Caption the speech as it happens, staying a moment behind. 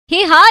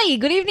হে high,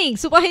 good evening.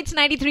 Super hits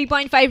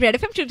 93.5 red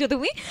FM শুনছো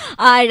তুমি।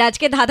 আর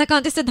আজকে ধাঁধা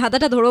কন্টেস্টের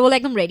ধাঁধাটা ধরবো বলে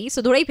একদম রেডি, সো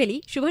ধরেই ফেলি।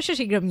 শুভস্য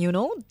শীঘ্রম,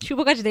 শুভ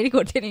কাজ দেরি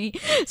করতে নেই।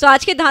 সো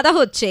আজকে ধাঁধা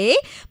হচ্ছে,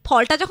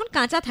 ফলটা যখন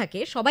কাঁচা থাকে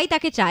সবাই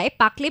তাকে চায়,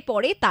 পাকলে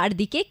পরে তার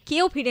দিকে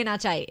কেউ ফিরে না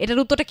চায়।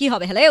 এটার উত্তরটা কি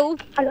হবে?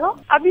 হ্যালো,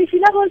 আমি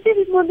শিলা বলছি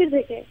মন্দির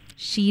থেকে।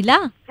 শিলা?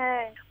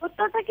 হ্যাঁ,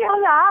 উত্তরটা কি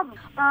হবে? আম।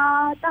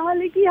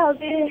 তাহলে কি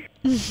হবে?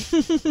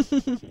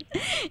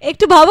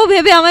 একটু ভাবো,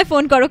 ভেবে আমায়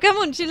ফোন করো,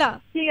 কেমন শিলা?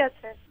 ঠিক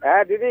আছে।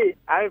 হ্যাঁ দিদি,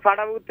 আমি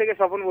ফাটাপুর থেকে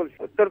স্বপন বলছি।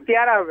 উত্তর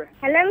পেয়ারা হবে।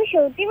 হ্যালো, আমি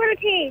সৌতি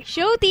বলছি।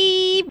 সৌতি।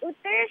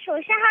 উত্তরে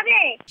শসা হবে।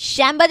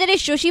 শ্যামবাজারের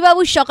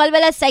শশীবাবু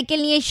সকালবেলা সাইকেল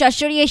নিয়ে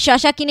শশরিয়ে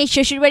শশা কিনে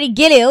শ্বশুরবাড়ি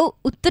গেলেও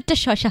উত্তরটা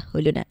শশা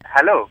হলো না।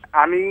 হ্যালো,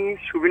 আমি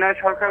সুবিনয়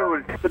সরকার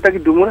বলছি। উত্তরটা কি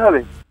ডুমুর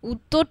হবে?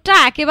 উত্তরটা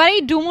একেবারেই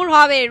ডুমুর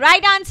হবে।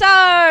 Right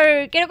answer.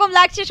 কিরকম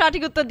লাগছে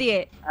সঠিক উত্তর দিয়ে?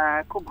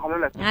 খুব ভালো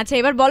লাগছে। আচ্ছা,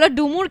 এবার বলো,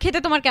 ডুমুর খেতে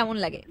তোমার কেমন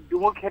লাগে?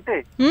 ডুমুর খেতে?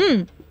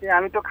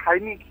 আমি তো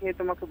খাইনি, খেয়ে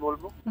তোমাকে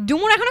বলবো।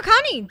 ডুমুর এখনো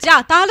খাওনি? যা,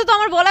 তাহলে তো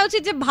আমার বলা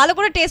উচিত যে ভালো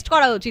করে টেস্ট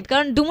করা উচিত,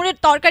 কারণ ডুমুরের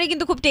তরকারি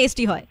কিন্তু খুব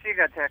টেস্টি হয়। ঠিক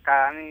আছে,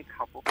 আমি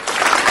খাবো।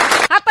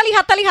 হাততালি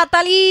হাততালি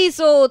হাততালি।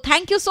 So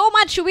thank you so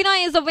much, Subinay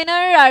is the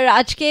winner. আর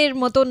আজকের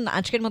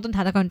মতন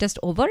ধাঁধা কন্টেস্ট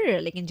ওভার।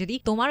 লেকিন যদি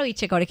তোমারও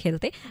ইচ্ছে করে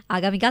খেলতে,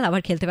 আগামীকাল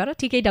আবার খেলতে পারো,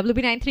 ঠিক এই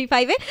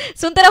WB935 এ।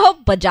 শুনতে রহো,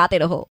 বাজাতে রহো।